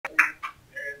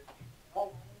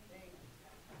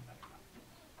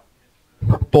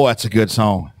Boy, that's a good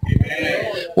song.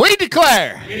 We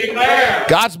declare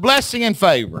God's blessing and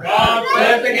favor.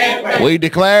 We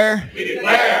declare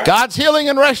God's healing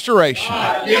and restoration.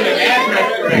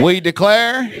 We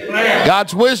declare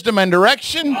God's wisdom and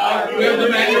direction.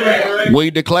 We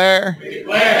declare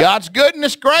God's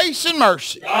goodness, grace, and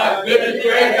mercy.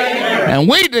 And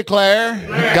we declare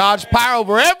God's power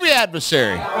over every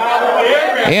adversary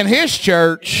in His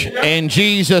church in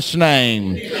Jesus'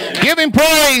 name. Give Him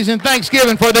praise and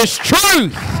thanksgiving for this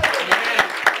truth.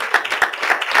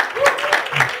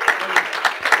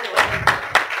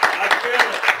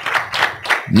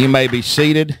 You may be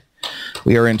seated.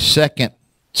 We are in 2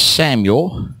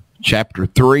 Samuel chapter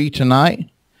 3 tonight.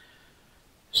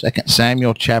 2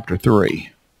 Samuel chapter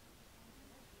 3.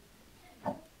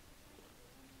 I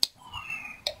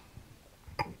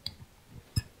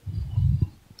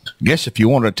guess if you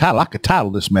wanted a title, I could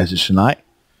title this message tonight.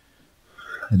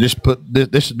 And just put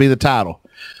this would be the title.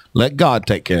 Let God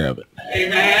take care of it.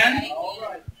 Amen.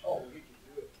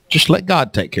 Just let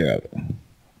God take care of it.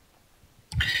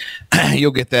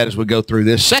 You'll get that as we go through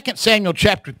this. 2 Samuel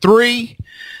chapter 3.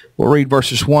 We'll read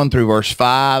verses 1 through verse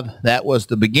 5. That was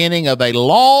the beginning of a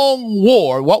long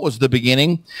war. What was the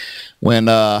beginning? When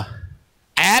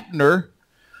Abner,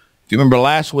 if you remember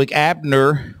last week,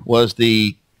 Abner was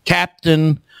the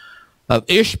captain of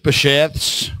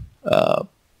Ishbosheth's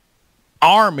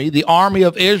army, the army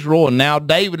of Israel, and now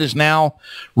David is now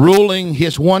ruling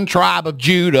his one tribe of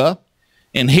Judah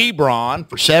in Hebron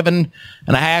for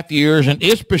 7.5 years, and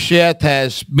Ishbosheth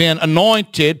has been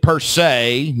anointed per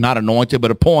se, not anointed,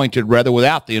 but appointed, rather,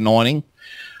 without the anointing,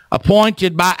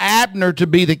 appointed by Abner to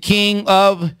be the king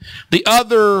of the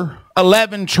other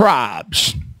 11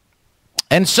 tribes.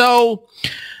 And so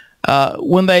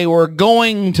when they were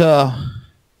going to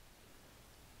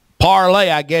parlay,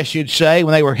 I guess you'd say,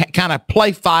 when they were kind of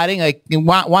play fighting, they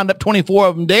wound up 24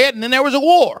 of them dead, and then there was a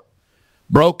war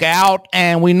broke out,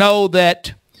 and we know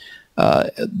that I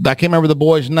can't remember the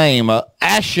boy's name,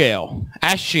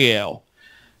 Ashiel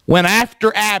went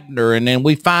after Abner, and then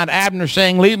we find Abner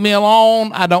saying, "Leave me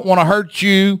alone, I don't want to hurt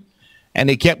you," and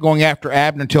he kept going after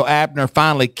Abner until Abner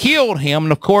finally killed him.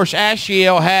 And of course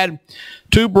Ashiel had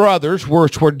two brothers,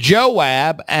 which were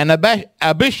Joab and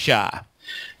Abishai,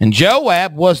 and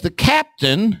Joab was the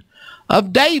captain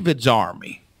of David's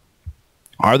army,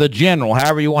 or the general,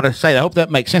 however you want to say that. I hope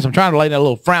that makes sense. I'm trying to lay down a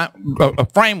little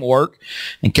framework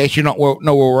in case you don't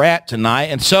know where we're at tonight.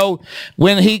 And so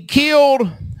when he killed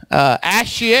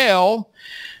Ashiel,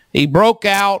 he broke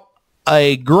out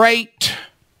a great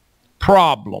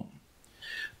problem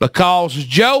because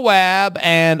Joab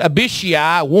and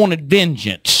Abishai wanted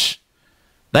vengeance.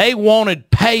 They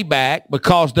wanted payback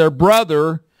because their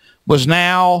brother was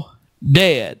now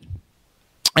dead.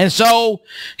 And so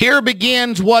here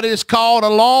begins what is called a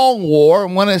long war.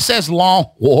 And when it says long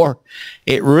war,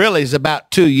 it really is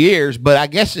about 2 years, but I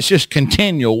guess it's just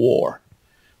continual war.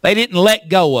 They didn't let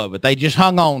go of it. They just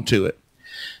hung on to it.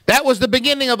 That was the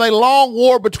beginning of a long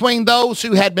war between those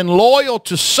who had been loyal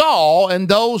to Saul and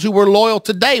those who were loyal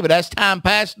to David. As time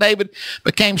passed, David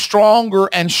became stronger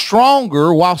and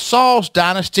stronger while Saul's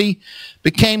dynasty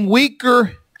became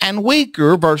weaker and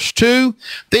weaker. Verse 2,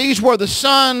 these were the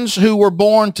sons who were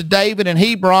born to David in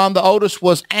Hebron. The oldest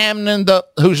was Amnon,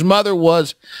 whose mother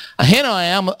was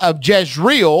Ahinoam of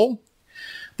Jezreel.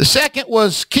 The second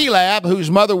was Caleb,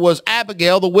 whose mother was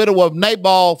Abigail, the widow of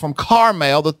Nabal from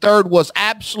Carmel. The third was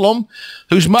Absalom,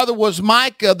 whose mother was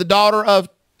Micah, the daughter of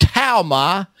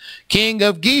Talmai, king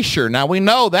of Geshur. Now we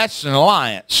know that's an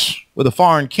alliance with a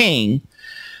foreign king.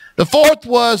 The fourth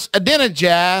was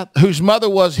Adonijah, whose mother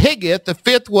was Higgith. The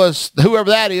fifth was whoever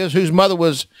that is, whose mother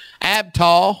was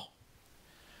Abtal.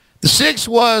 The sixth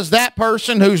was that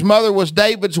person whose mother was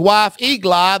David's wife,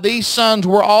 Eglah. These sons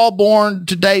were all born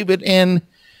to David in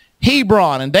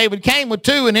Hebron. And David came with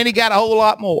two, and then he got a whole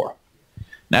lot more.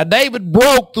 Now, David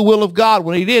broke the will of God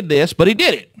when he did this, but he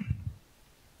did it.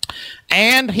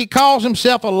 And he caused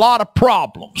himself a lot of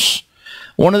problems.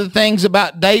 One of the things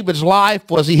about David's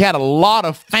life was he had a lot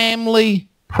of family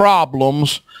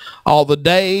problems all the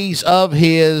days of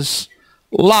his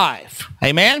life.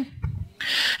 Amen?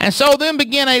 And so then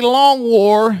began a long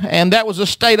war, and that was a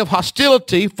state of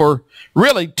hostility for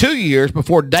really 2 years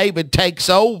before David takes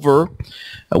over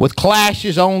with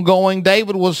clashes ongoing.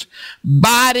 David was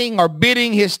biding or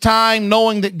bidding his time,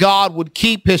 knowing that God would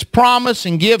keep his promise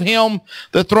and give him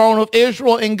the throne of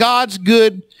Israel in God's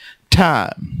good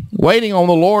time. Waiting on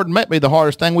the Lord may be the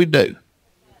hardest thing we do,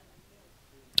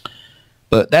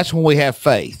 but that's when we have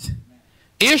faith.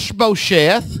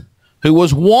 Ishbosheth, who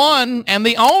was one and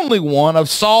the only one of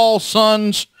Saul's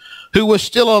sons who was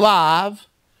still alive,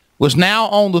 was now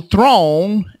on the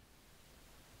throne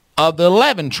of the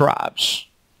 11 tribes.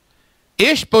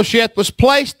 Ishbosheth was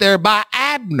placed there by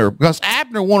Abner because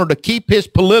Abner wanted to keep his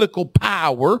political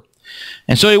power.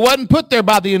 And so he wasn't put there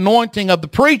by the anointing of the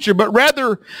preacher, but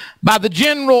rather by the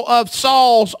general of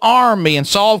Saul's army. And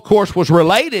Saul, of course, was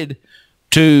related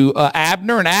to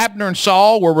Abner, and Abner and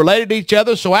Saul were related to each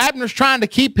other. So Abner's trying to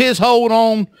keep his hold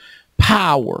on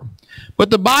power. But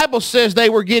the Bible says they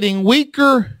were getting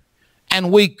weaker and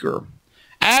weaker.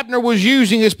 Abner was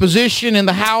using his position in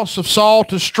the house of Saul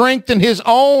to strengthen his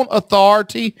own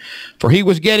authority, for he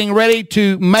was getting ready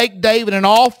to make David an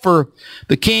offer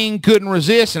the king couldn't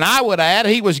resist. And I would add,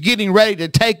 he was getting ready to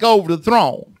take over the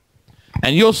throne.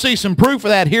 And you'll see some proof of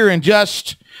that here in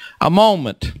just a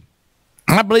moment.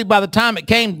 I believe by the time it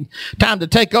came time to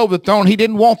take over the throne, he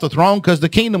didn't want the throne because the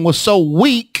kingdom was so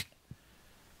weak,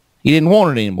 he didn't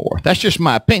want it anymore. That's just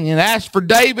my opinion. As for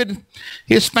David,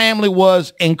 his family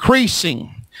was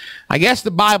increasing. I guess the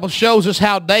Bible shows us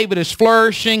how David is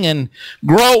flourishing and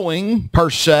growing, per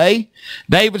se.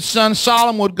 David's son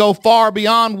Solomon would go far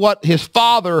beyond what his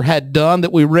father had done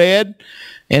that we read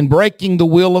in breaking the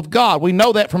will of God. We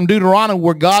know that from Deuteronomy,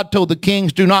 where God told the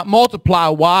kings, do not multiply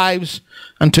wives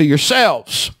unto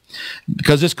yourselves,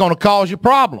 because it's going to cause you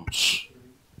problems.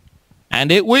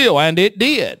 And it will, and it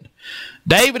did.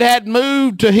 David had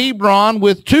moved to Hebron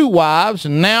with 2 wives,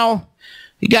 and now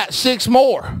he got 6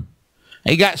 more.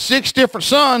 He got 6 different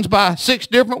sons by 6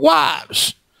 different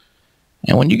wives.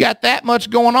 And when you got that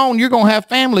much going on, you're going to have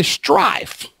family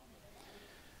strife.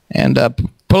 And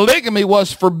polygamy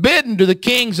was forbidden to the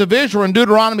kings of Israel in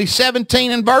Deuteronomy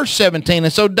 17 and verse 17.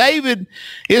 And so David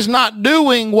is not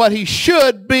doing what he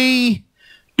should be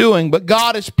doing, but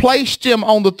God has placed him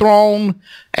on the throne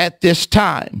at this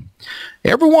time.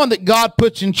 Everyone that God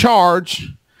puts in charge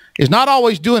is not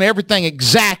always doing everything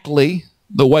exactly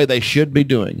the way they should be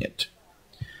doing it.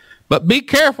 But be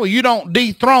careful you don't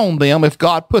dethrone them if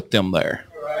God put them there.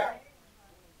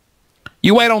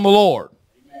 You wait on the Lord.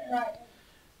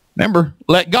 Remember,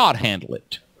 let God handle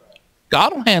it.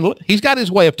 God will handle it. He's got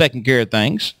his way of taking care of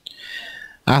things.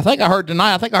 I think I heard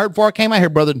tonight, before I came out here,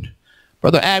 Brother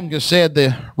Adams said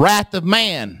the wrath of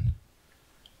man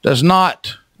does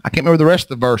not, I can't remember the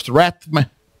rest of the verse, the wrath of man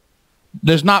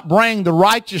does not bring the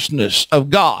righteousness of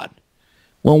God.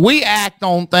 When we act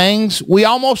on things, we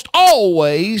almost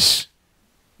always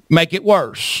make it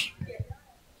worse.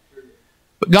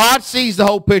 But God sees the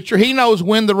whole picture. He knows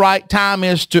when the right time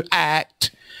is to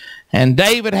act. And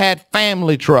David had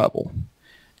family trouble.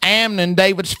 Amnon,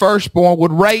 David's firstborn,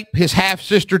 would rape his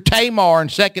half-sister Tamar in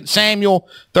 2 Samuel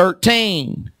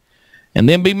 13. And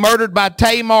then be murdered by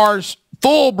Tamar's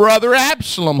full brother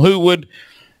Absalom, who would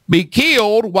be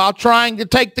killed while trying to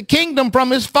take the kingdom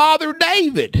from his father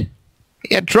David.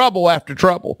 He had trouble after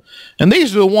trouble. And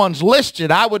these are the ones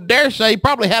listed. I would dare say he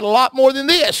probably had a lot more than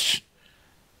this,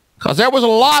 because there was a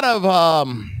lot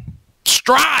of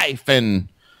strife and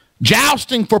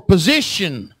jousting for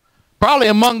position, probably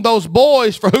among those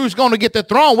boys for who's going to get the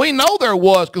throne. We know there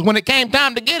was, because when it came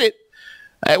time to get it,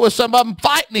 it was some of them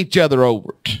fighting each other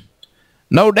over it.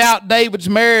 No doubt David's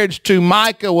marriage to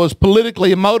Micah was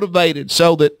politically motivated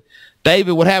so that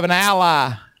David would have an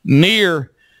ally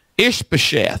near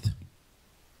Ishbosheth.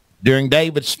 During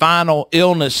David's final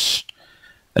illness,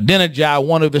 Adonijah,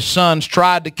 one of his sons,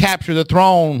 tried to capture the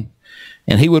throne,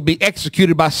 and he would be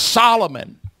executed by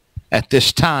Solomon at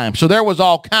this time. So there was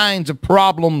all kinds of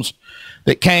problems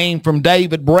that came from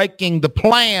David breaking the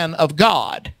plan of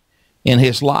God in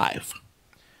his life.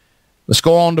 Let's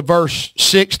go on to verse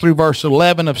 6 through verse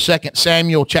 11 of 2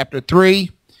 Samuel chapter 3.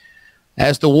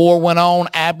 As the war went on,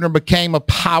 Abner became a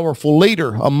powerful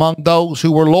leader among those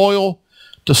who were loyal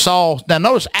to Saul. Now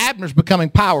notice Abner's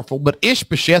becoming powerful, but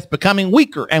Ishbosheth becoming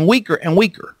weaker and weaker and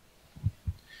weaker.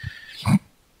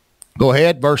 Go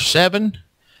ahead, verse 7.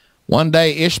 One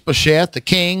day Ishbosheth, the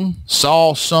king,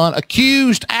 Saul's son,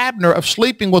 accused Abner of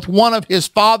sleeping with one of his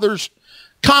father's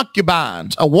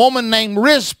concubines, a woman named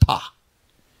Rizpah.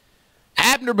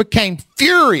 Abner became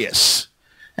furious.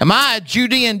 Am I a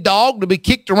Judean dog to be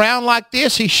kicked around like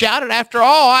this? He shouted, after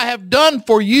all I have done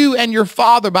for you and your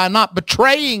father by not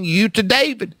betraying you to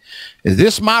David, is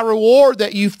this my reward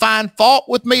that you find fault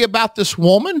with me about this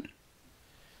woman?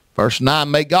 Verse 9,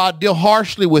 may God deal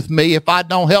harshly with me if I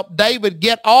don't help David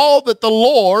get all that the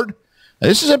Lord,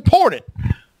 this is important.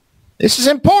 This is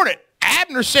important.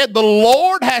 Abner said the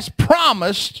Lord has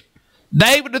promised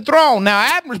David the throne.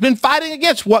 Now Abner's been fighting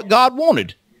against what God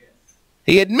wanted.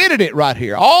 He admitted it right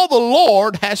here. All the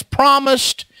Lord has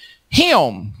promised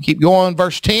him. Keep going,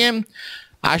 verse 10.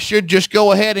 I should just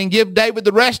go ahead and give David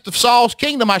the rest of Saul's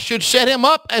kingdom. I should set him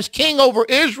up as king over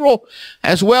Israel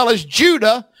as well as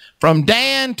Judah from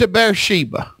Dan to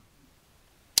Beersheba.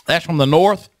 That's from the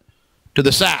north to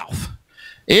the south.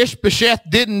 Ishbosheth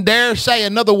didn't dare say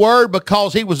another word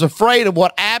because he was afraid of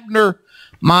what Abner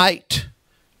might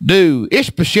do.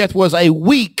 Ishbosheth was a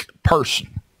weak person.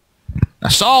 Now,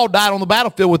 Saul died on the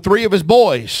battlefield with 3 of his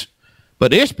boys,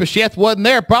 but Ishbosheth wasn't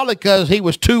there probably because he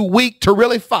was too weak to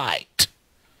really fight.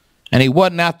 And he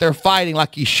wasn't out there fighting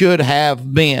like he should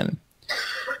have been.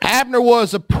 Abner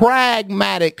was a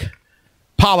pragmatic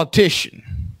politician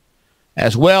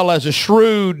as well as a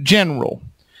shrewd general.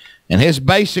 And his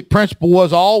basic principle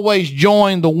was always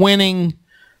join the winning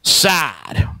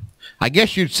side. I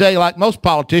guess you'd say, like most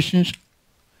politicians,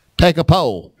 take a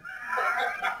poll.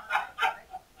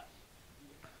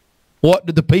 What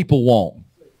do the people want?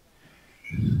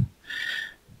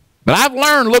 But I've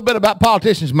learned a little bit about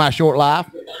politicians in my short life.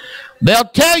 They'll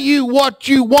tell you what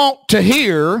you want to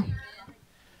hear,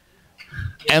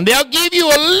 and they'll give you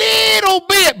a little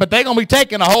bit, but they're going to be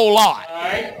taking a whole lot.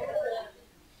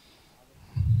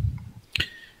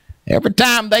 Every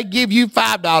time they give you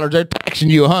 $5, they're taxing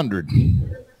you $100.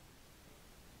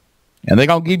 And they're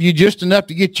going to give you just enough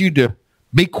to get you to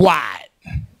be quiet.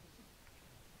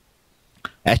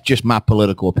 That's just my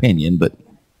political opinion, but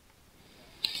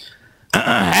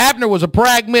Abner was a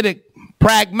pragmatic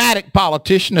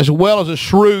politician as well as a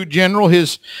shrewd general.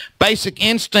 His basic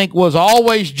instinct was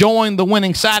always join the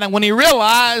winning side. And when he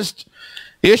realized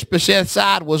Ishbosheth's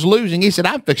side was losing, he said,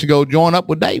 I'm fixing to go join up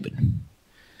with David.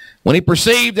 When he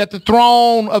perceived that the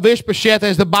throne of Ishbosheth,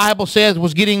 as the Bible says,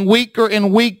 was getting weaker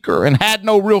and weaker and had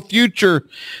no real future,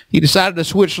 he decided to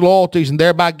switch loyalties and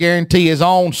thereby guarantee his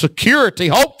own security,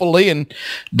 hopefully. And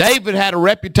David had a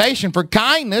reputation for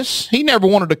kindness. He never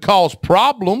wanted to cause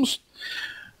problems.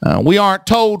 We aren't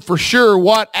told for sure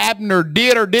what Abner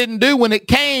did or didn't do when it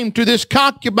came to this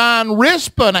concubine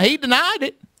Rizpah. Now, he denied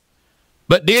it.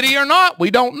 But did he or not?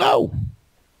 We don't know.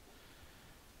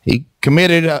 He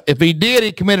committed, if he did,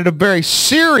 he committed a very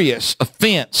serious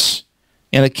offense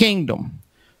in a kingdom.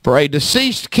 For a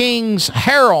deceased king's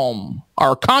harem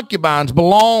or concubines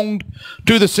belonged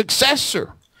to the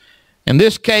successor. In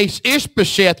this case,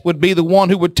 Ishbosheth would be the one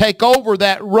who would take over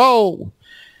that role.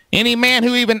 Any man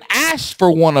who even asked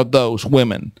for one of those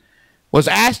women was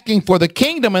asking for the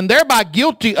kingdom and thereby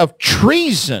guilty of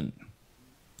treason.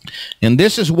 And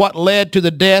this is what led to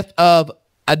the death of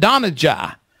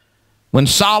Adonijah when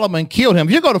Solomon killed him.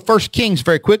 If you go to 1 Kings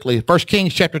very quickly, 1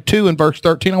 Kings chapter 2 and verse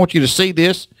 13, I want you to see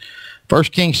this. 1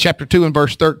 Kings chapter 2 and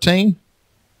verse 13.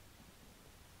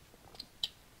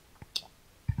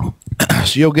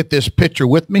 So you'll get this picture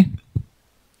with me.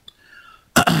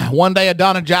 One day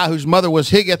Adonijah, whose mother was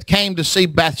Higgith, came to see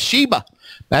Bathsheba.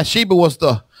 Bathsheba was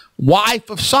the wife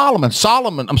of Solomon.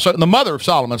 The mother of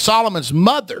Solomon. Solomon's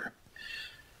mother.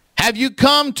 Have you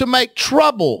come to make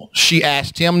trouble? She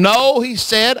asked him. No, he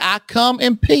said, I come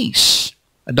in peace.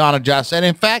 Adonijah said,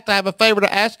 in fact, I have a favor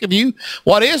to ask of you.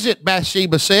 What is it?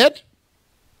 Bathsheba said.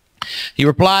 He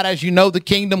replied, as you know, the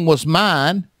kingdom was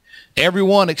mine.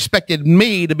 Everyone expected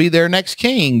me to be their next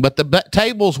king, but the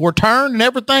tables were turned and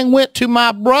everything went to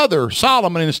my brother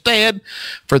Solomon instead,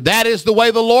 for that is the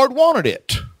way the Lord wanted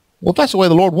it. Well, if that's the way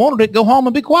the Lord wanted it, go home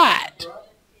and be quiet.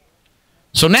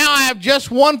 So now I have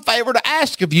just one favor to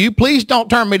ask of you. Please don't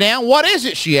turn me down. What is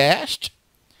it? She asked.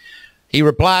 He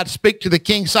replied, speak to the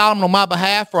king Solomon on my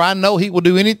behalf, for I know he will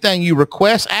do anything you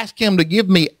request. Ask him to give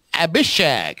me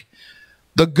Abishag,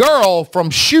 the girl from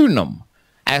Shunem,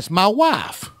 as my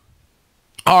wife.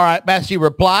 All right, Bathsheba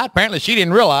replied. Apparently she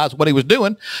didn't realize what he was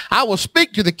doing. I will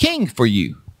speak to the king for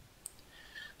you.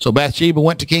 So Bathsheba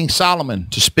went to King Solomon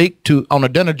to speak on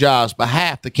Adonijah's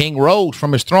behalf. The king rose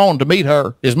from his throne to meet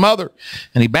her, his mother,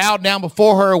 and he bowed down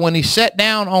before her. When he sat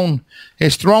down on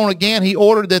his throne again, he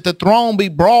ordered that the throne be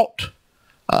brought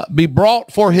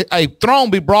for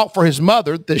his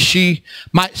mother, that she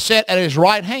might sit at his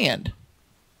right hand.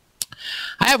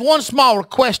 I have one small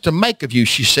request to make of you,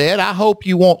 she said. I hope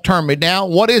you won't turn me down.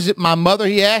 What is it, my mother?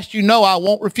 He asked. You know I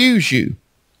won't refuse you.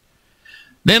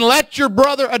 Then let your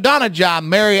brother Adonijah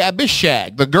marry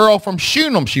Abishag, the girl from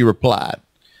Shunem, she replied.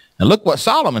 And look what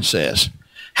Solomon says.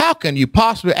 How can you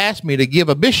possibly ask me to give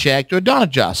Abishag to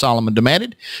Adonijah? Solomon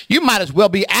demanded. You might as well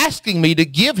be asking me to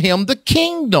give him the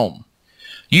kingdom.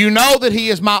 You know that he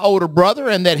is my older brother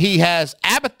and that he has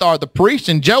Abiathar the priest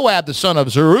and Joab the son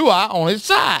of Zeruiah on his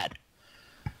side.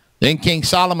 Then King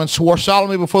Solomon swore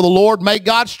solemnly before the Lord, may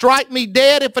God strike me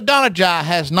dead if Adonijah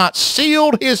has not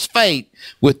sealed his fate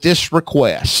with this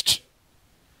request.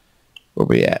 Where are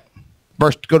we at?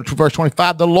 Go to verse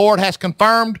 25. The Lord has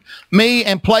confirmed me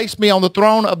and placed me on the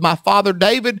throne of my father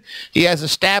David. He has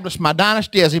established my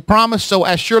dynasty as he promised. So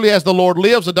as surely as the Lord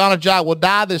lives, Adonijah will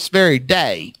die this very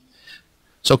day.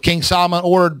 So King Solomon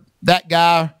ordered that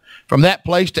guy from that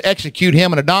place to execute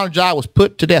him, and Adonijah was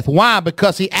put to death. Why?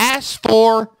 Because he asked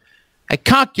for a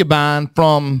concubine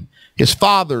from his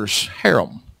father's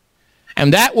harem.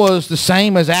 And that was the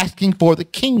same as asking for the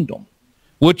kingdom,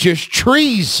 which is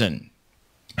treason.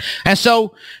 And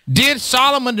so did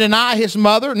Solomon deny his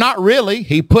mother? Not really.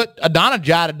 He put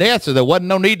Adonijah to death, so there wasn't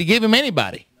no need to give him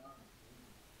anybody.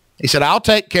 He said, I'll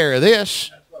take care of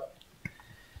this.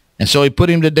 And so he put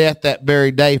him to death that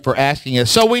very day for asking us.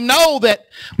 So we know that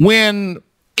when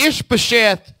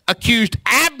Ishbosheth accused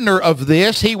Abner of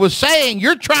this, he was saying,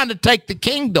 you're trying to take the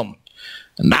kingdom.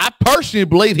 And I personally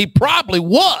believe he probably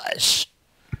was.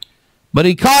 But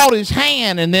he called his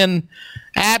hand, and then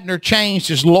Abner changed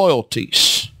his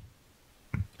loyalties.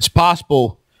 It's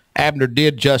possible Abner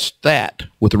did just that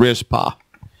with Rizpah.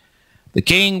 The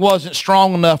king wasn't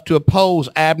strong enough to oppose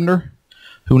Abner,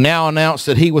 who now announced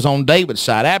that he was on David's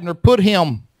side. Abner put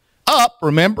him up,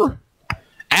 remember?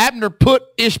 Abner put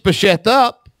Ishbosheth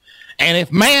up, and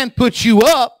if man puts you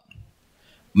up,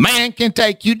 man can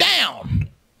take you down.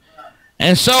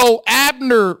 And so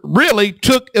Abner really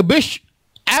took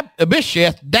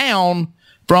Ishbosheth down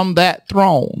from that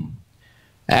throne.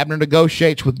 Abner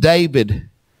negotiates with David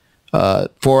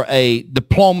for a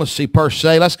diplomacy per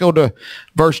se. Let's go to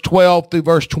verse 12 through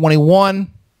verse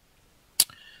 21.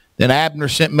 Then Abner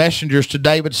sent messengers to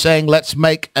David saying, let's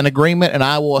make an agreement and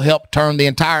I will help turn the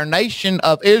entire nation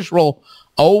of Israel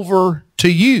over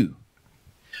to you.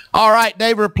 All right,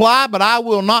 David replied, but I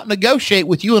will not negotiate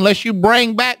with you unless you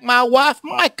bring back my wife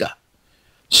Micah,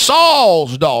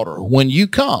 Saul's daughter, when you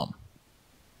come.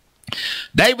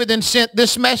 David then sent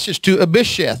this message to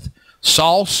Ishbosheth,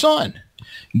 Saul's son.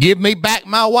 Give me back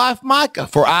my wife Micah,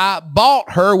 for I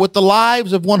bought her with the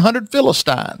lives of 100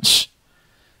 Philistines.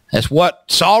 That's what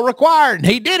Saul required, and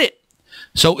he did it.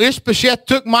 So Ishbosheth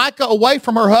took Micah away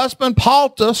from her husband,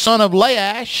 Palta, son of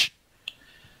Laish.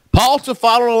 Palta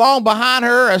followed along behind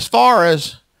her as far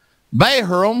as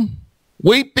Bahurim,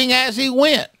 weeping as he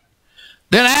went.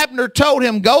 Then Abner told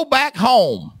him, go back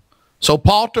home. So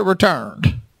Palta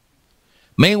returned.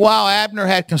 Meanwhile, Abner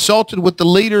had consulted with the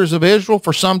leaders of Israel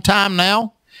for some time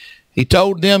now. He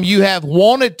told them, you have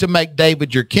wanted to make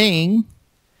David your king.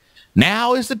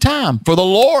 Now is the time, for the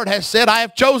Lord has said, I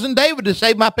have chosen David to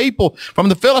save my people from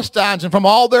the Philistines and from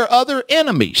all their other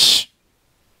enemies.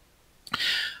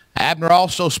 Abner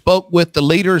also spoke with the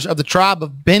leaders of the tribe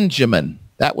of Benjamin.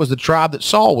 That was the tribe that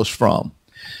Saul was from.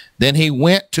 Then he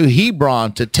went to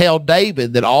Hebron to tell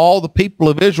David that all the people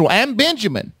of Israel and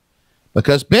Benjamin,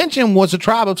 because Benjamin was a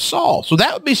tribe of Saul, so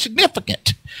that would be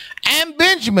significant, and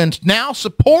Benjamin now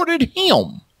supported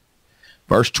him.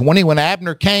 Verse 20, when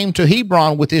Abner came to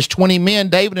Hebron with his 20 men,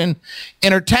 David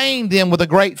entertained them with a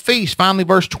great feast. Finally,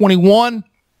 verse 21,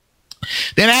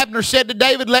 then Abner said to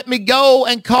David, let me go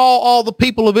and call all the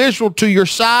people of Israel to your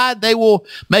side. They will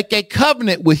make a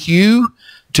covenant with you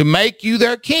to make you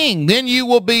their king. Then you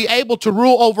will be able to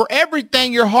rule over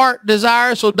everything your heart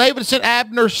desires. So David sent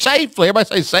Abner safely.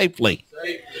 Everybody say safely.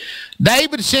 Safely.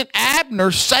 David sent Abner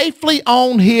safely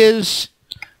on his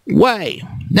way.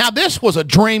 Now this was a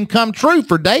dream come true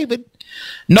for David.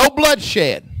 No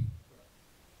bloodshed.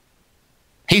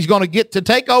 He's going to get to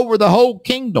take over the whole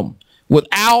kingdom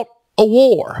without a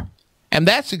war. And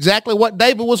that's exactly what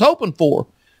David was hoping for.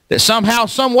 That somehow,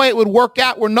 some way it would work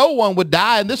out where no one would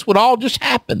die and this would all just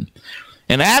happen.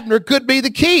 And Abner could be the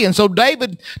key. And so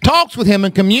David talks with him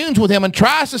and communes with him and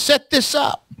tries to set this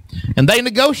up. And they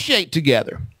negotiate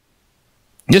together.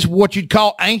 This is what you'd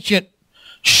call ancient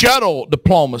shuttle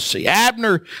diplomacy.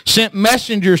 Abner sent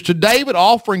messengers to David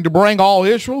offering to bring all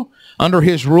Israel under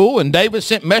his rule. And David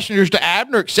sent messengers to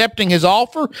Abner accepting his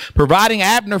offer, providing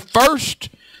Abner first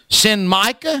send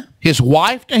Micah, his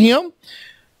wife, to him.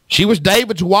 She was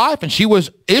David's wife, and she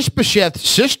was Ishbosheth's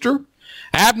sister.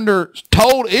 Abner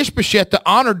told Ishbosheth to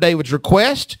honor David's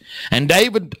request, and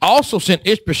David also sent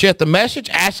Ishbosheth a message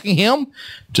asking him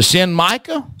to send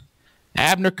Micah.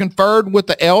 Abner conferred with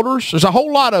the elders. There's a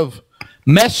whole lot of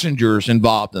messengers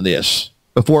involved in this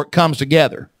before it comes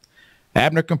together.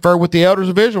 Abner conferred with the elders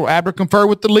of Israel. Abner conferred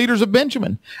with the leaders of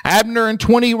Benjamin. Abner and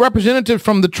 20 representatives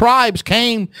from the tribes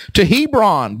came to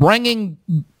Hebron, bringing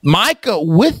Micah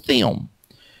with them.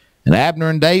 And Abner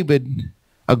and David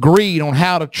agreed on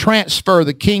how to transfer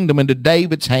the kingdom into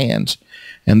David's hands.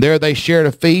 And there they shared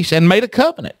a feast and made a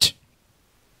covenant.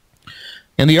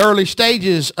 In the early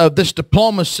stages of this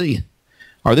diplomacy,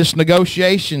 or this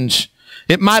negotiations,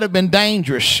 it might have been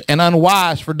dangerous and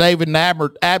unwise for David and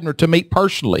Abner to meet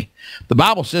personally. The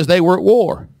Bible says they were at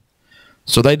war.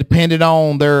 So they depended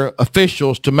on their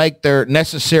officials to make their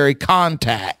necessary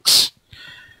contacts.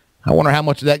 I wonder how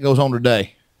much of that goes on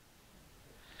today.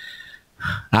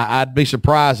 I'd be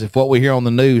surprised if what we hear on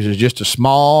the news is just a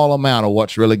small amount of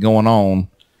what's really going on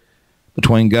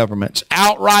between governments.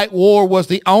 Outright war was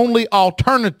the only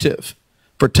alternative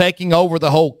for taking over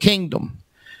the whole kingdom.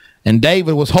 And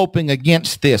David was hoping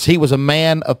against this. He was a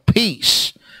man of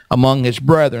peace among his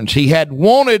brethren. He had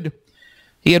waited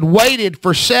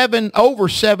for over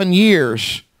 7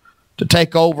 years to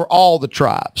take over all the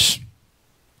tribes.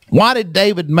 Why did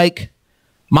David make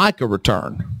Michal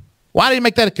return? Why did he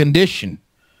make that a condition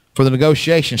for the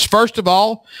negotiations? First of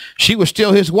all, she was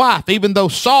still his wife, even though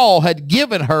Saul had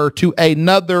given her to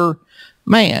another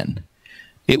man.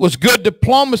 It was good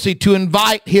diplomacy to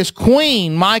invite his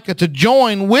queen, Michal, to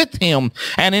join with him.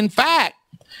 And in fact,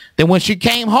 then when she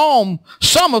came home,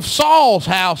 some of Saul's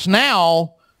house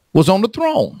now was on the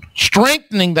throne,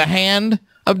 strengthening the hand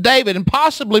of David and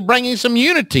possibly bringing some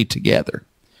unity together.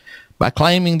 By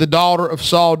claiming the daughter of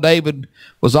Saul, David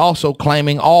was also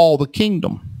claiming all the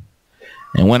kingdom.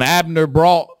 And when Abner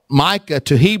brought Michal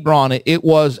to Hebron, it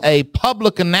was a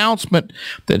public announcement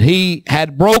that he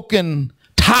had broken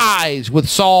ties with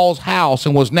Saul's house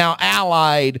and was now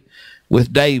allied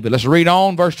with David. Let's read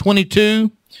on, verse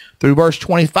 22 through verse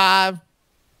 25.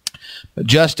 But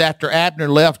just after Abner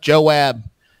left, Joab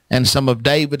and some of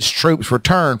David's troops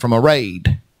returned from a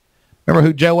raid. Remember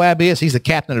who Joab is? He's the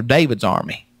captain of David's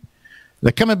army.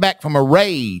 They're coming back from a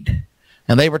raid,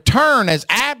 and they return as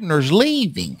Abner's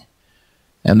leaving.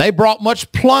 And they brought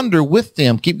much plunder with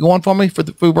them. Keep going for me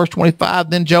through verse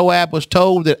 25. Then Joab was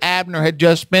told that Abner had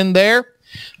just been there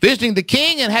visiting the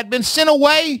king and had been sent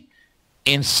away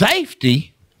in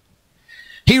safety.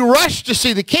 He rushed to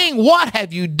see the king. What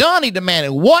have you done? He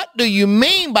demanded. What do you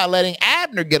mean by letting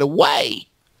Abner get away?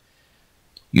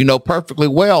 You know perfectly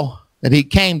well that he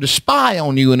came to spy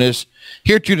on you and is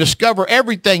here to discover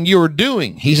everything you are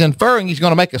doing. He's inferring he's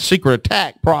going to make a secret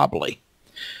attack, probably.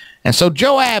 And so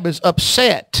Joab is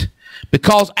upset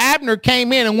because Abner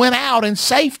came in and went out in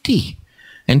safety.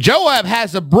 And Joab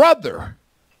has a brother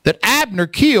that Abner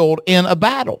killed in a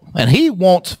battle, and he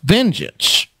wants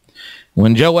vengeance.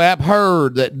 When Joab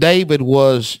heard that David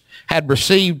had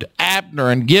received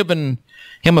Abner and given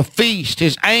him a feast,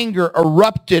 his anger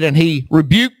erupted, and he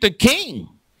rebuked the king.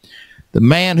 The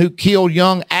man who killed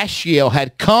young Ashiel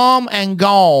had come and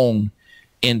gone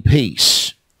in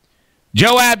peace.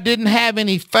 Joab didn't have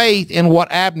any faith in what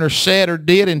Abner said or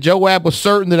did, and Joab was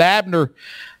certain that Abner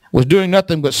was doing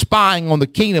nothing but spying on the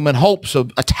kingdom in hopes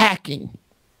of attacking.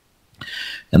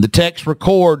 And the text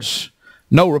records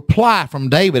no reply from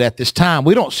David at this time.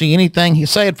 We don't see anything he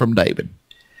said from David.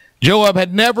 Joab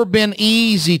had never been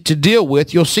easy to deal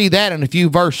with. You'll see that in a few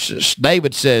verses.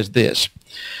 David says this.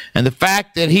 And the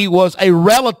fact that he was a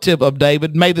relative of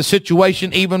David made the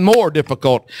situation even more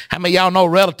difficult. How many of y'all know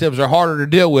relatives are harder to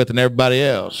deal with than everybody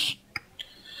else?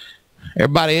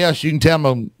 Everybody else, you can tell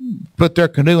them to put their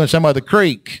canoe in some other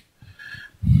creek.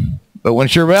 But when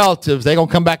it's your relatives, they're going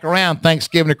to come back around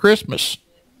Thanksgiving or Christmas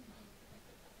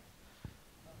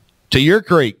to your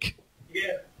creek.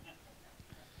 Yeah.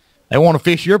 They want to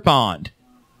fish your pond,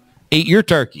 eat your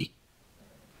turkey.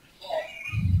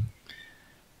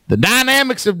 The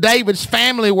dynamics of David's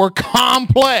family were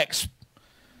complex,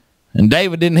 and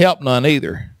David didn't help none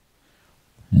either.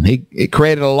 And it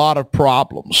created a lot of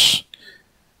problems.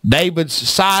 David's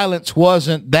silence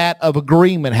wasn't that of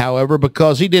agreement, however,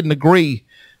 because he didn't agree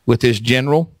with his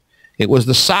general. It was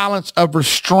the silence of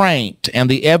restraint and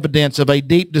the evidence of a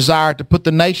deep desire to put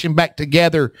the nation back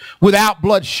together without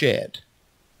bloodshed.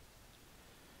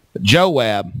 But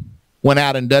Joab went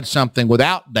out and did something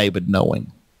without David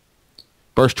knowing.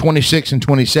 Verse 26 and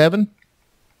 27,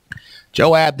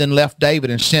 Joab then left David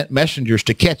and sent messengers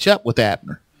to catch up with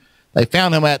Abner. They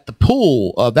found him at the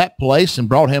pool of that place and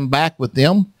brought him back with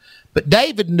them. But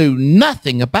David knew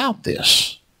nothing about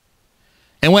this.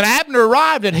 And when Abner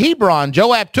arrived at Hebron,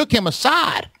 Joab took him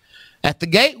aside at the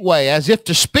gateway as if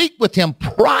to speak with him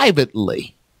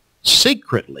privately,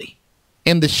 secretly,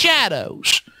 in the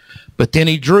shadows. But then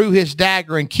he drew his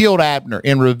dagger and killed Abner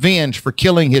in revenge for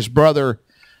killing his brother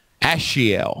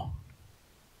Ashiel.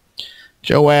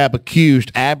 Joab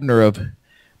accused Abner of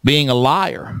being a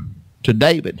liar to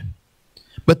David.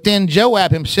 But then Joab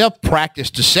himself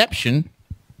practiced deception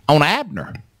on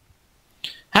Abner.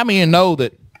 How many of you know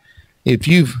that if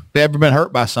you've ever been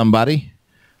hurt by somebody,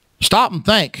 stop and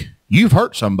think, you've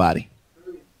hurt somebody.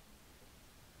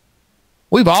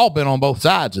 We've all been on both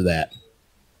sides of that.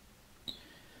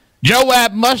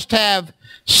 Joab must have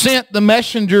sent the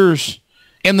messengers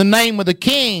in the name of the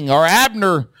king, or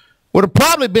Abner would have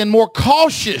probably been more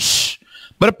cautious.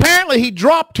 But apparently he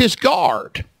dropped his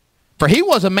guard, for he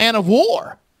was a man of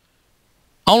war,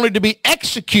 only to be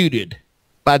executed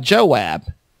by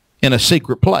Joab in a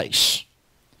secret place.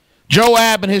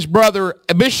 Joab and his brother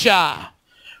Abishai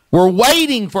were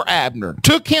waiting for Abner,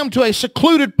 took him to a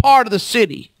secluded part of the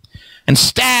city, and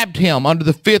stabbed him under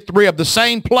the fifth rib, the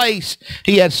same place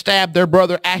he had stabbed their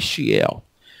brother Asahel.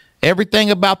 Everything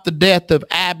about the death of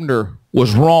Abner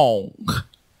was wrong.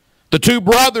 The two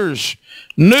brothers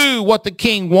knew what the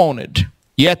king wanted,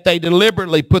 yet they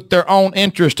deliberately put their own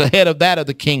interest ahead of that of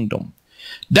the kingdom.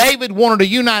 David wanted a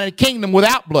united kingdom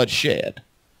without bloodshed,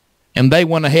 and they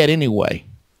went ahead anyway.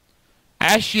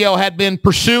 Asahel had been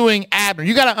pursuing Abner.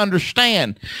 You got to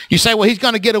understand. You say, well, he's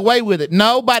going to get away with it.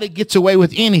 Nobody gets away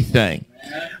with anything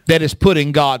that is put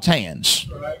in God's hands.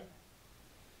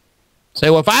 Say,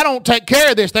 well, if I don't take care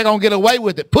of this, they're going to get away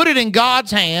with it. Put it in God's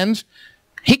hands.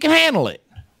 He can handle it.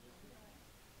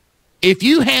 If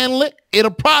you handle it,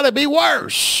 it'll probably be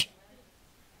worse.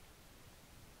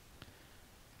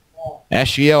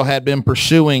 Asahel had been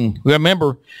pursuing,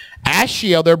 remember,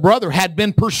 Asahel, their brother, had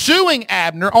been pursuing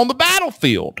Abner on the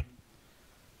battlefield,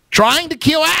 trying to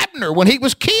kill Abner when he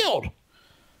was killed.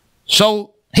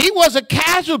 So he was a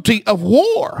casualty of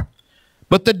war.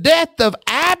 But the death of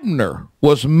Abner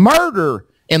was murder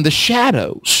in the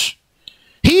shadows.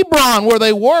 Hebron, where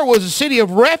they were, was a city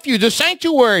of refuge, a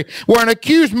sanctuary where an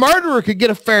accused murderer could get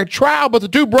a fair trial. But the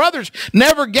two brothers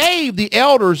never gave the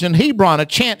elders in Hebron a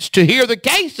chance to hear the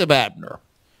case of Abner.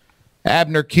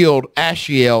 Abner killed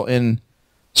Asahel in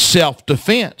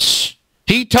self-defense.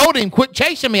 He told him, quit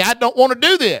chasing me. I don't want to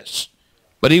do this.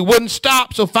 But he wouldn't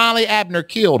stop, so finally Abner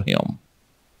killed him.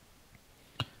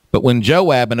 But when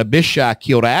Joab and Abishai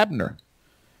killed Abner,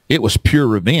 it was pure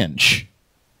revenge.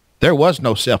 There was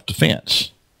no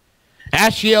self-defense.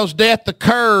 Asahel's death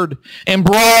occurred in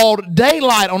broad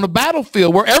daylight on the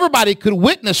battlefield where everybody could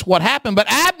witness what happened.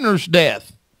 But Abner's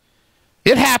death,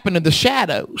 it happened in the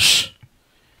shadows.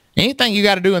 Anything you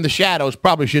got to do in the shadows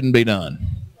probably shouldn't be done.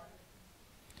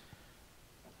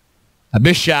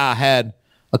 Abishai had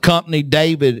accompanied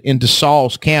David into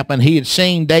Saul's camp, and he had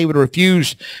seen David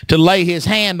refuse to lay his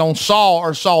hand on Saul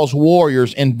or Saul's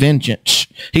warriors in vengeance.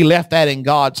 He left that in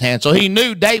God's hands. So he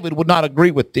knew David would not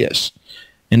agree with this,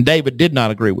 and David did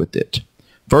not agree with it.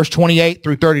 Verse 28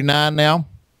 through 39 now.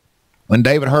 When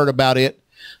David heard about it,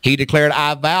 he declared,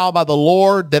 I vow by the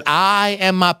Lord that I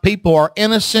and my people are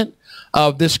innocent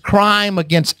of this crime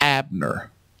against Abner.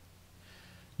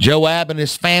 Joab and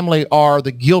his family are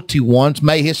the guilty ones.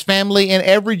 May his family in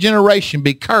every generation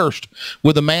be cursed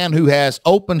with a man who has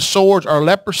open sores or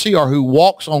leprosy, or who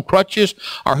walks on crutches,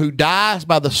 or who dies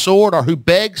by the sword, or who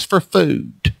begs for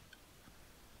food.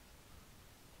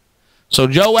 So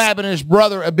Joab and his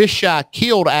brother Abishai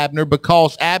killed Abner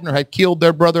because Abner had killed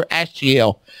their brother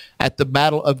Asahel at the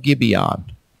battle of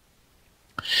Gibeon.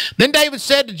 Then David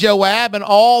said to Joab and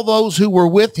all those who were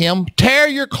with him, tear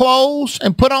your clothes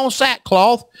and put on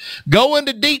sackcloth. Go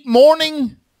into deep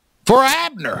mourning for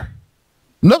Abner.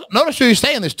 Notice who he's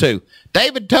saying this to.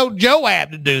 David told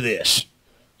Joab to do this.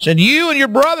 He said, you and your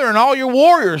brother and all your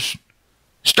warriors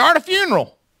start a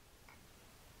funeral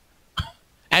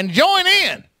and join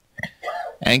in.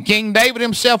 And King David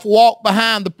himself walked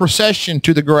behind the procession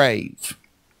to the grave.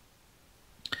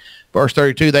 Verse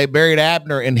 32, they buried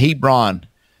Abner in Hebron,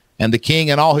 and the king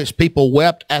and all his people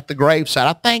wept at the graveside.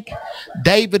 I think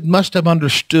David must have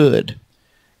understood,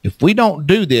 if we don't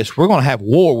do this, we're going to have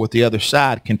war with the other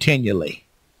side continually.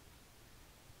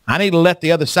 I need to let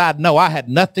the other side know I had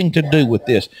nothing to do with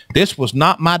this. This was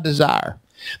not my desire.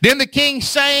 Then the king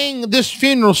sang this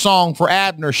funeral song for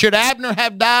Abner. Should Abner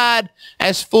have died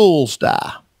as fools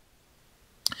die?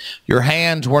 Your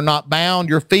hands were not bound,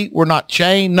 your feet were not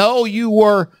chained. No, you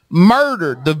were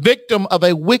murdered, the victim of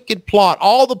a wicked plot.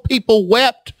 All the people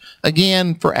wept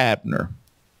again for Abner.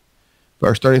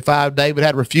 Verse 35, David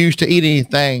had refused to eat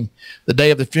anything the day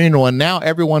of the funeral, and now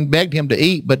everyone begged him to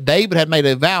eat. But David had made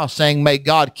a vow, saying, may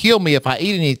God kill me if I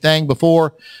eat anything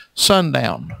before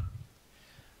sundown.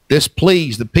 This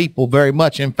pleased the people very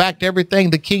much. In fact, everything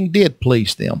the king did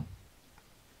pleased them.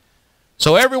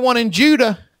 So everyone in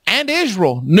Judah and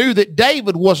Israel knew that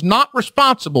David was not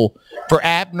responsible for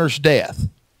Abner's death.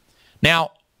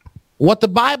 Now, what the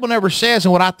Bible never says,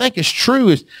 and what I think is true,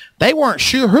 is they weren't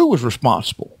sure who was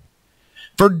responsible.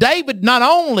 For David not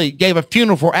only gave a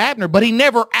funeral for Abner, but he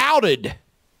never outed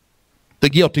the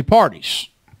guilty parties.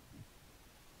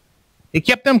 He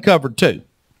kept them covered too.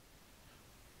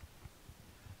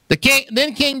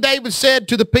 Then King David said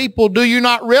to the people, do you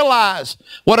not realize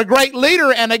what a great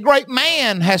leader and a great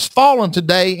man has fallen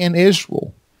today in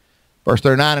Israel? Verse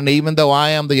 39, and even though I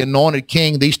am the anointed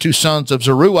king, these two sons of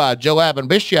Zeruiah, Joab and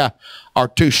Abishai, are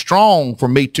too strong for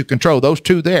me to control. Those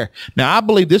two there. Now, I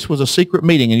believe this was a secret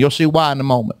meeting, and you'll see why in a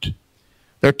moment.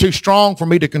 They're too strong for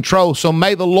me to control, so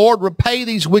may the Lord repay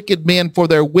these wicked men for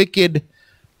their wicked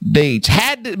deeds.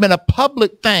 Had it been a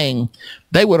public thing,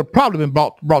 they would have probably been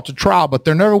brought to trial, but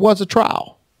there never was a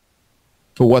trial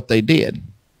for what they did.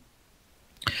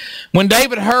 When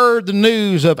David heard the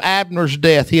news of Abner's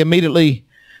death, he immediately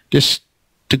just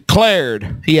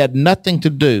declared he had nothing to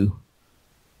do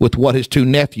with what his two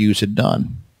nephews had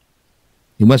done.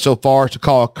 He went so far as to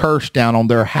call a curse down on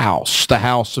their house, the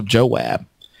house of Joab.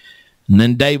 And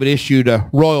then David issued a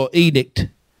royal edict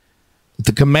that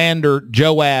the commander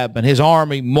Joab and his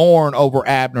army mourn over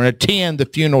Abner and attend the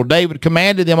funeral. David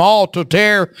commanded them all to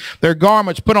tear their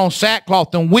garments, put on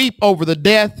sackcloth, and weep over the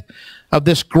death of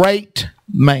this great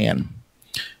man,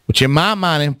 which in my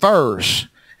mind infers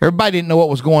everybody didn't know what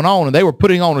was going on, and they were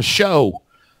putting on a show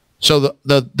so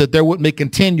that there wouldn't be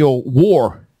continual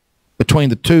war between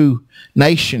the two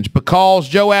nations. Because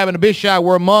Joab and Abishai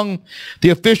were among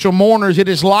the official mourners, it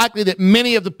is likely that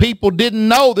many of the people didn't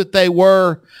know that they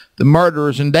were the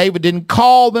murderers, and David didn't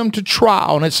call them to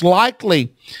trial. And it's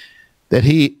likely that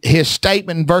his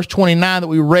statement in verse 29 that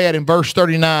we read in verse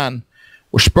 39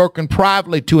 was spoken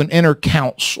privately to an inner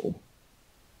council.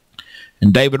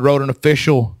 And David wrote an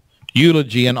official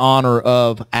eulogy in honor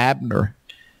of Abner.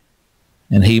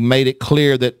 And he made it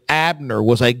clear that Abner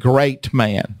was a great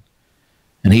man,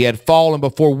 and he had fallen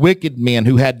before wicked men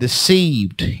who had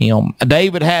deceived him.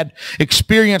 David had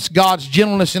experienced God's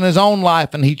gentleness in his own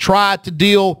life, and he tried to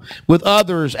deal with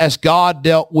others as God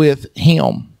dealt with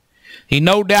him. He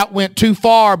no doubt went too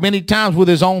far many times with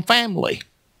his own family,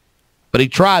 but he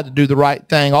tried to do the right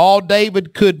thing. All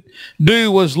David could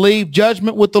do was leave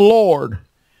judgment with the Lord,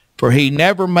 for he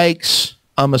never makes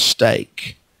a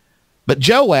mistake. But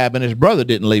Joab and his brother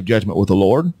didn't leave judgment with the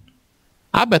Lord.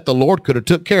 I bet the Lord could have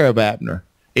took care of Abner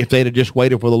if they'd have just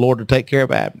waited for the Lord to take care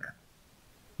of Abner.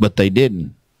 But they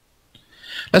didn't.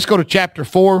 Let's go to chapter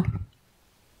 4.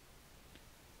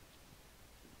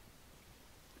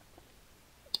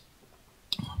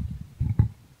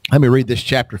 Let me read this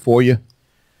chapter for you.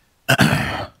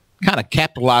 Kind of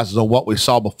capitalizes on what we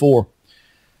saw before.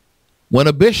 When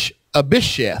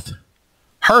Abishai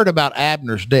heard about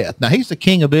Abner's death. Now, he's the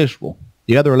king of Israel,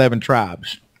 the other 11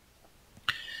 tribes.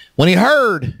 When he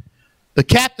heard the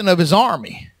captain of his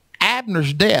army,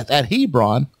 Abner's death at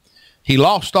Hebron, he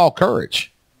lost all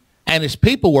courage. And his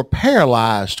people were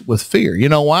paralyzed with fear. You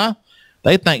know why?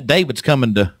 They think David's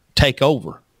coming to take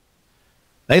over.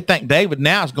 They think David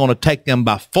now is going to take them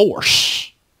by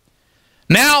force.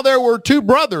 Now there were two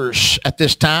brothers at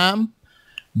this time,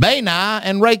 Bani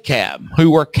and Rechab,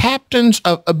 who were captains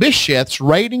of Abishai's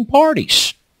raiding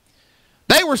parties.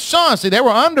 They were sons. See, they were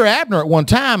under Abner at one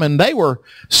time, and they were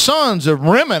sons of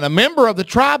Rimmon, a member of the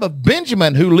tribe of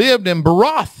Benjamin who lived in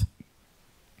Beroth.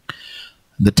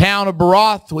 The town of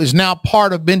Beroth is now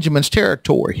part of Benjamin's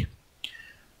territory.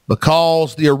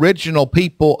 Because the original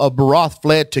people of Beroth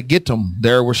fled to Gittim,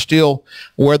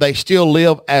 where they still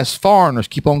live as foreigners.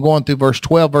 Keep on going through verse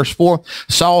 12, verse 4.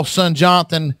 Saul's son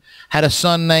Jonathan had a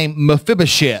son named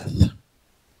Mephibosheth,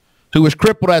 who was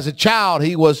crippled as a child.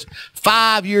 He was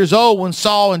 5 years old when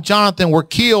Saul and Jonathan were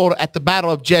killed at the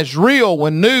battle of Jezreel.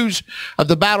 When news of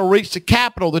the battle reached the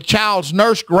capital, the child's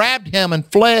nurse grabbed him and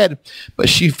fled, but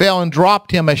she fell and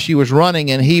dropped him as she was running,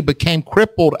 and he became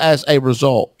crippled as a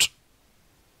result.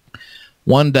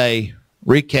 One day,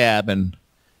 Rechab and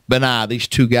Bani, these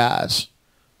two guys,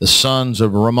 the sons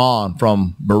of Rimmon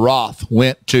from Beroth,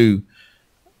 went to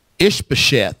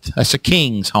Ishbosheth, that's a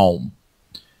king's home,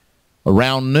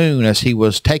 around noon as he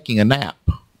was taking a nap.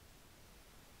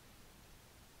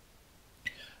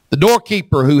 The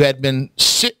doorkeeper, who had been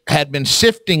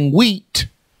sifting wheat,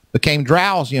 became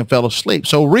drowsy and fell asleep.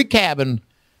 So Rechab and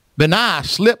Bani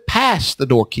slipped past the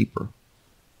doorkeeper,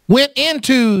 went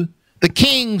into the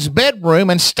king's bedroom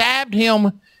and stabbed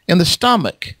him in the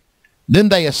stomach. Then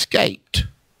they escaped.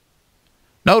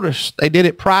 Notice they did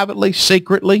it privately,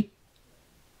 secretly.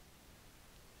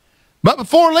 But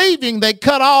before leaving, they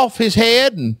cut off his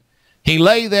head, and he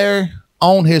lay there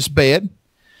on his bed.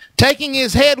 Taking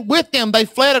his head with them, they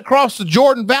fled across the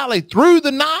Jordan Valley through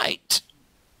the night.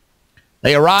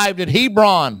 They arrived at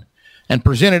Hebron and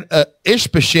presented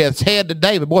Ishbosheth's head to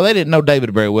David. Boy, they didn't know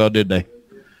David very well, did they?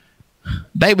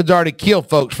 David's already killed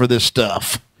folks for this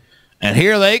stuff. And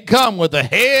here they come with the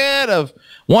head of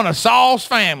one of Saul's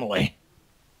family.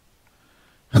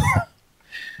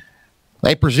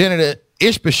 They presented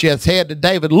Ishbosheth's head to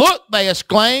David. "Look," they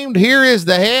exclaimed, "here is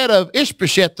the head of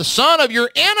Ishbosheth, the son of your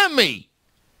enemy,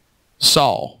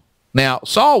 Saul." Now,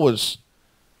 Saul was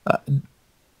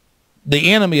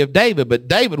the enemy of David, but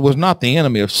David was not the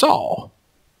enemy of Saul.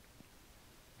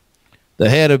 The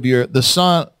head of the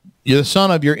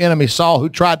son of your enemy Saul, who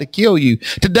tried to kill you.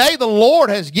 Today the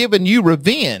Lord has given you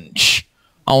revenge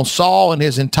on Saul and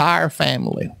his entire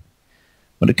family.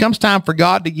 When it comes time for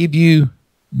God to give you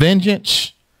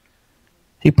vengeance,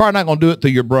 He's probably not going to do it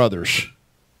through your brothers.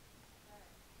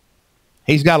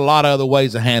 He's got a lot of other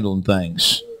ways of handling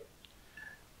things.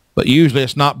 But usually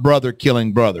it's not brother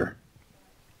killing brother.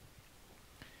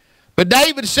 But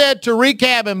David said to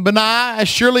Rechab and Benaiah, "As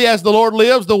surely as the Lord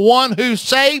lives, the one who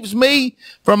saves me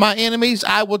from my enemies,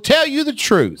 I will tell you the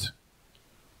truth.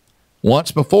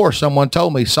 Once before, someone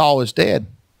told me Saul is dead,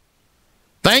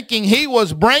 thinking he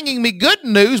was bringing me good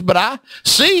news, but I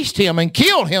seized him and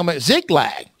killed him at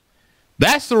Ziklag.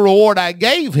 That's the reward I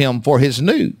gave him for his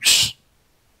news.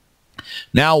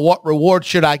 Now what reward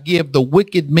should I give the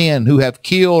wicked men who have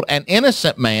killed an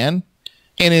innocent man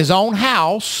in his own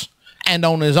house and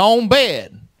on his own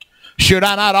bed? Should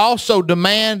I not also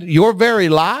demand your very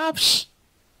lives?"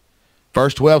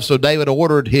 Verse 12, "So David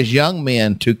ordered his young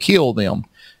men to kill them.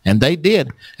 And they did,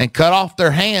 and cut off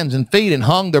their hands and feet and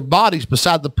hung their bodies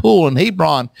beside the pool in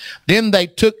Hebron. Then they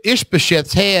took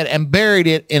Ishbosheth's head and buried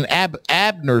it in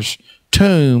Abner's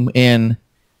tomb in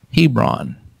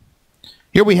Hebron."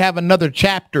 Here we have another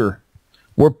chapter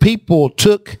where people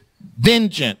took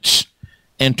vengeance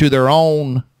into their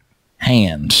own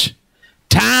hands.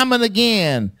 Time and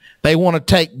again, they want to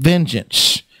take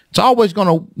vengeance. It's always going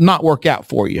to not work out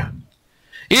for you.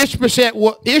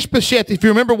 Ishbosheth, if you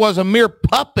remember, was a mere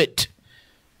puppet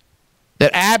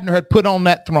that Abner had put on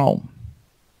that throne.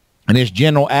 And his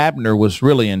general Abner was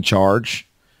really in charge.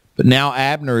 But now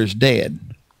Abner is dead.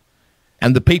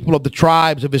 And the people of the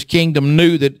tribes of his kingdom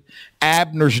knew that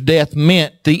Abner's death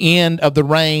meant the end of the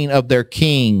reign of their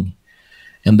king.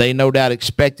 And they no doubt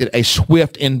expected a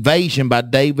swift invasion by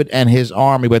David and his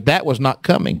army. But that was not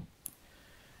coming.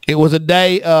 It was a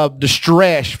day of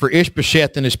distress for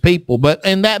Ishbosheth and his people. But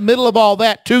in that middle of all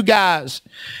that, two guys,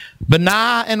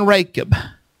 Benaiah and Rechab,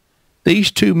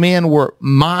 these two men were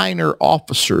minor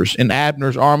officers in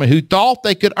Abner's army who thought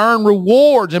they could earn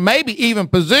rewards and maybe even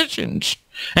positions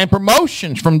and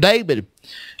promotions from David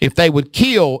if they would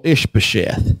kill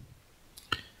Ishbosheth.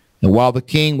 And while the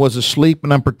king was asleep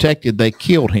and unprotected, they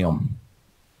killed him.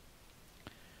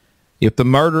 If the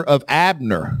murder of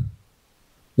Abner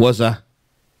was a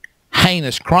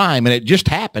heinous crime, and it just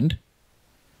happened,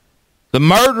 this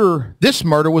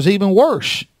murder was even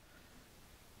worse.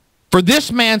 For this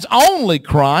man's only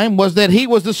crime was that he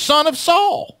was the son of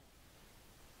Saul.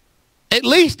 At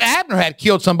least Abner had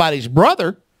killed somebody's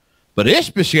brother, but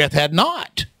Ishbosheth had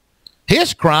not.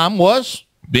 His crime was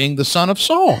being the son of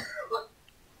Saul.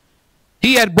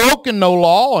 He had broken no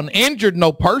law and injured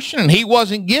no person, and he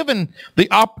wasn't given the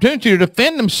opportunity to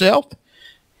defend himself.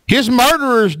 His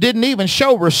murderers didn't even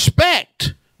show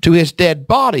respect to his dead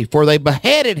body, for they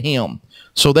beheaded him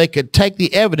so they could take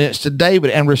the evidence to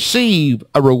David and receive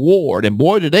a reward. And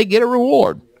boy, did they get a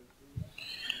reward.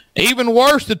 Even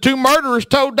worse, the two murderers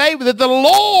told David that the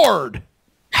Lord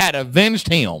had avenged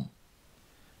him,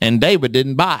 and David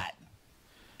didn't buy it.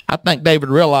 I think David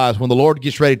realized when the Lord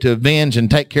gets ready to avenge and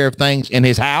take care of things in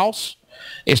his house,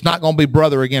 it's not going to be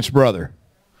brother against brother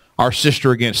or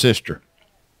sister against sister.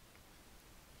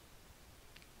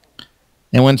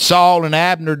 And when Saul and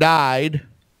Abner died,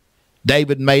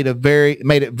 David made it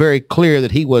very clear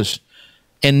that he was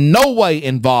in no way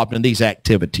involved in these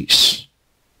activities.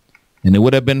 And it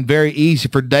would have been very easy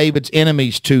for David's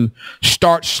enemies to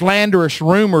start slanderous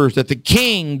rumors that the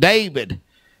king, David,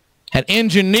 had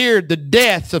engineered the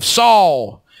deaths of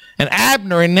Saul and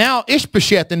Abner and now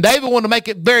Ishbosheth. And David wanted to make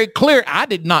it very clear, I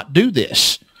did not do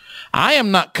this. I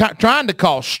am not trying to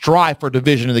cause strife or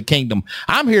division in the kingdom.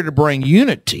 I'm here to bring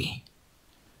unity.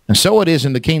 And so it is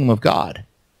in the kingdom of God.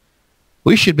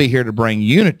 We should be here to bring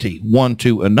unity one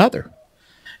to another.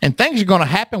 And things are going to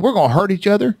happen. We're going to hurt each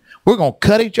other. We're going to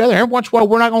cut each other. Every once in a while,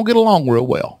 we're not going to get along real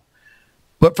well.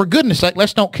 But for goodness sake,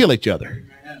 let's don't kill each other.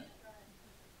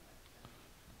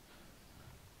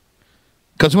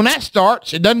 Because when that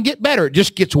starts, it doesn't get better. It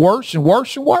just gets worse and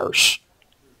worse and worse.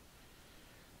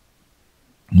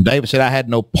 And David said, I had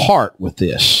no part with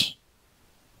this.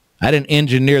 I didn't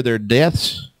engineer their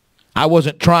deaths. I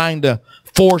wasn't trying to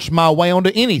force my way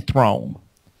onto any throne.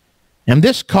 And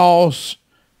this caused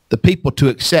the people to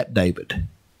accept David.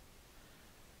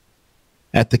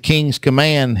 At the king's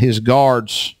command, his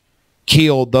guards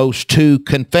killed those two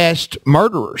confessed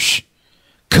murderers,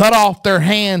 cut off their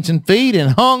hands and feet,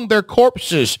 and hung their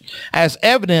corpses as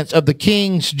evidence of the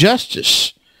king's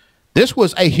justice. This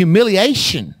was a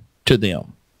humiliation to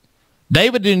them.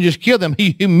 David didn't just kill them,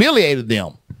 he humiliated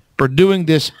them for doing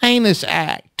this heinous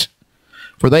act.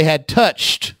 For they had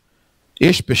touched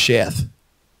Ishbosheth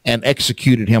and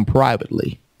executed him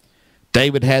privately.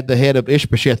 David had the head of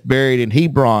Ishbosheth buried in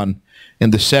Hebron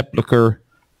in the sepulchre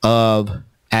of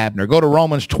Abner. Go to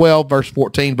Romans 12, verse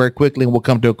 14 very quickly, and we'll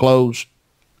come to a close.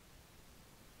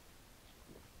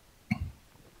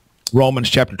 Romans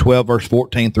chapter 12, verse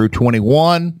 14 through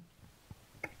 21.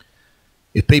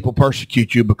 If people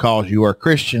persecute you because you are a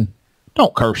Christian,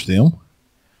 don't curse them.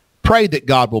 Pray that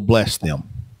God will bless them.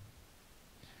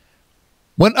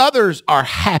 When others are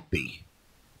happy,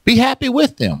 be happy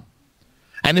with them.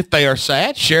 And if they are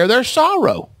sad, share their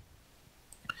sorrow.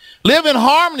 Live in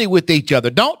harmony with each other.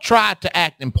 Don't try to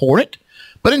act important,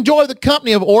 but enjoy the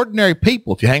company of ordinary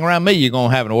people. If you hang around me, you're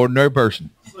going to have an ordinary person.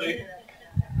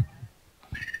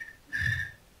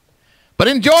 But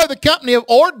enjoy the company of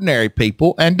ordinary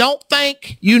people and don't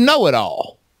think you know it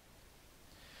all.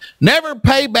 Never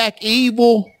pay back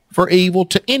evil for evil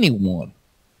to anyone.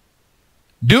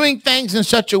 Doing things in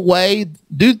such a way,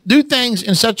 do things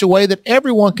in such a way that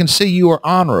everyone can see you are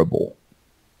honorable.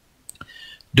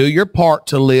 Do your part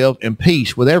to live in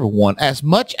peace with everyone as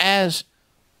much as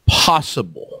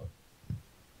possible.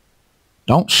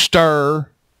 Don't stir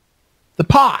the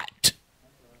pot.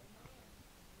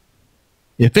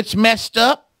 If it's messed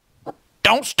up,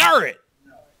 don't stir it.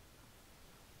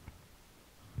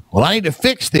 Well, I need to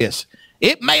fix this.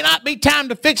 It may not be time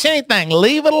to fix anything.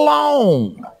 Leave it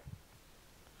alone.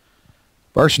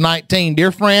 Verse 19,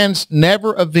 dear friends,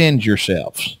 never avenge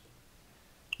yourselves.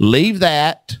 Leave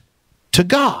that to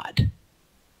God.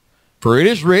 For it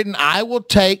is written, I will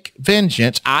take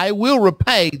vengeance. I will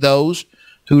repay those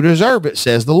who deserve it,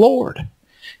 says the Lord.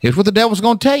 Here's what the devil's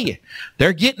going to tell you.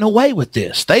 They're getting away with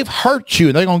this. They've hurt you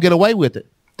and they're going to get away with it.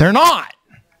 They're not.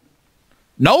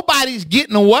 Nobody's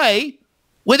getting away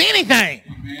with anything.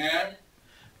 Amen.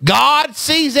 God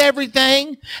sees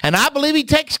everything, and I believe he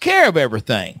takes care of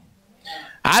everything.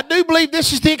 I do believe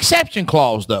this is the exception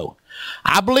clause, though.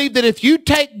 I believe that if you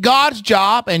take God's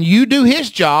job and you do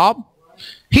his job,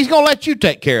 he's going to let you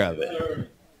take care of it.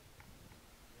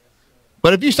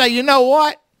 But if you say, you know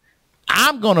what?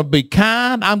 I'm going to be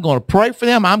kind. I'm going to pray for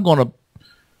them. I'm going to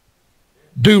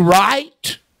do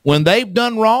right when they've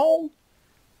done wrong.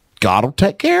 God will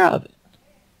take care of it.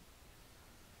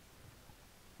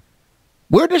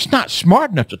 We're just not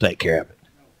smart enough to take care of it.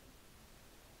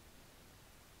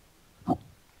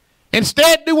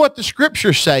 Instead, do what the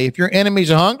scriptures say. If your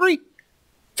enemies are hungry,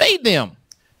 feed them.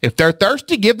 If they're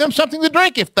thirsty, give them something to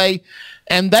drink.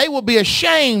 And they will be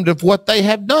ashamed of what they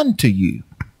have done to you.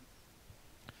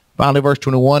 Finally, verse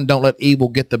 21, don't let evil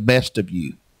get the best of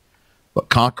you, but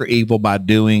conquer evil by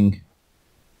doing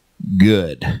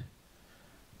good.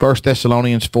 1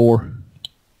 Thessalonians 4.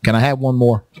 Can I have one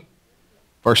more?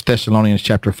 1 Thessalonians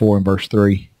chapter 4 and verse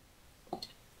 3.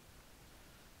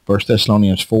 1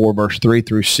 Thessalonians 4, verse 3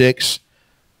 through 6.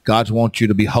 God wants you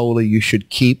to be holy. You should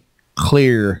keep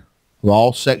clear of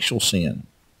all sexual sin.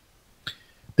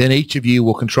 Then each of you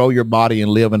will control your body and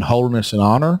live in holiness and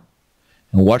honor.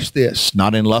 And watch this,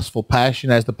 not in lustful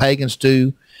passion as the pagans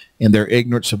do, in their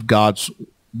ignorance of God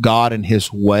and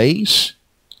his ways.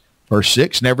 Verse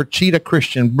 6, never cheat a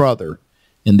Christian brother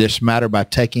in this matter by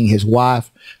taking his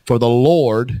wife, for the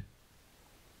Lord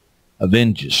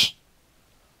avenges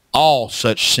all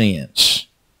such sins.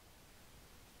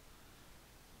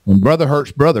 When brother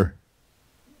hurts brother,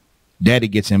 daddy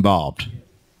gets involved.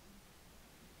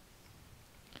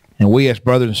 And we as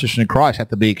brothers and sisters in Christ have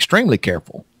to be extremely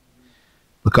careful,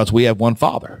 because we have one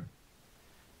Father,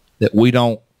 that we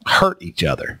don't hurt each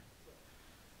other.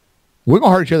 We're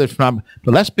going to hurt each other,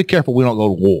 but let's be careful we don't go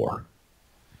to war.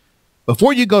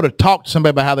 Before you go to talk to somebody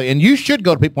about how and you should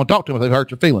go to people and talk to them if they've hurt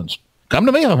your feelings. Come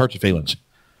to me if I've hurt your feelings.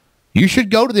 You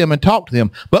should go to them and talk to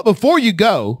them. But before you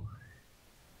go,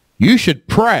 you should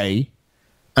pray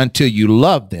until you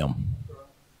love them.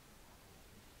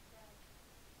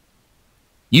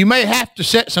 You may have to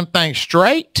set some things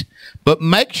straight, but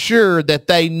make sure that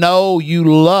they know you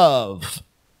love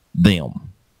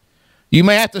them. You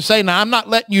may have to say, now, I'm not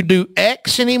letting you do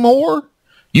X anymore.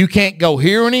 You can't go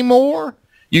here anymore.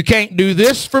 You can't do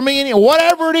this for me anymore.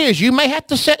 Whatever it is, you may have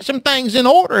to set some things in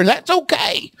order, and that's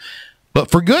okay. But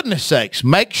for goodness sakes,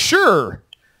 make sure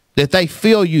that they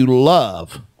feel you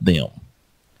love them.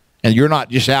 And you're not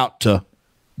just out to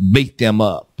beat them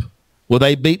up. Will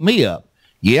they beat me up?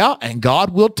 Yeah, and God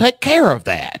will take care of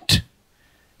that.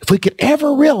 If we could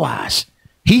ever realize,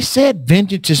 he said,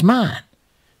 vengeance is mine.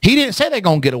 He didn't say they're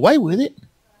going to get away with it.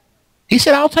 He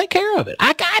said, I'll take care of it.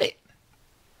 I got it.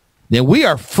 Then we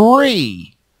are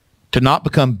free to not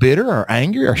become bitter or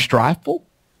angry or strifeful.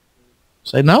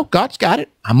 Say, no, God's got it.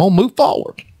 I'm going to move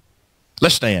forward.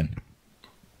 Let's stand.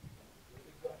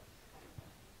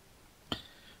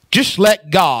 Just let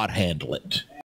God handle it.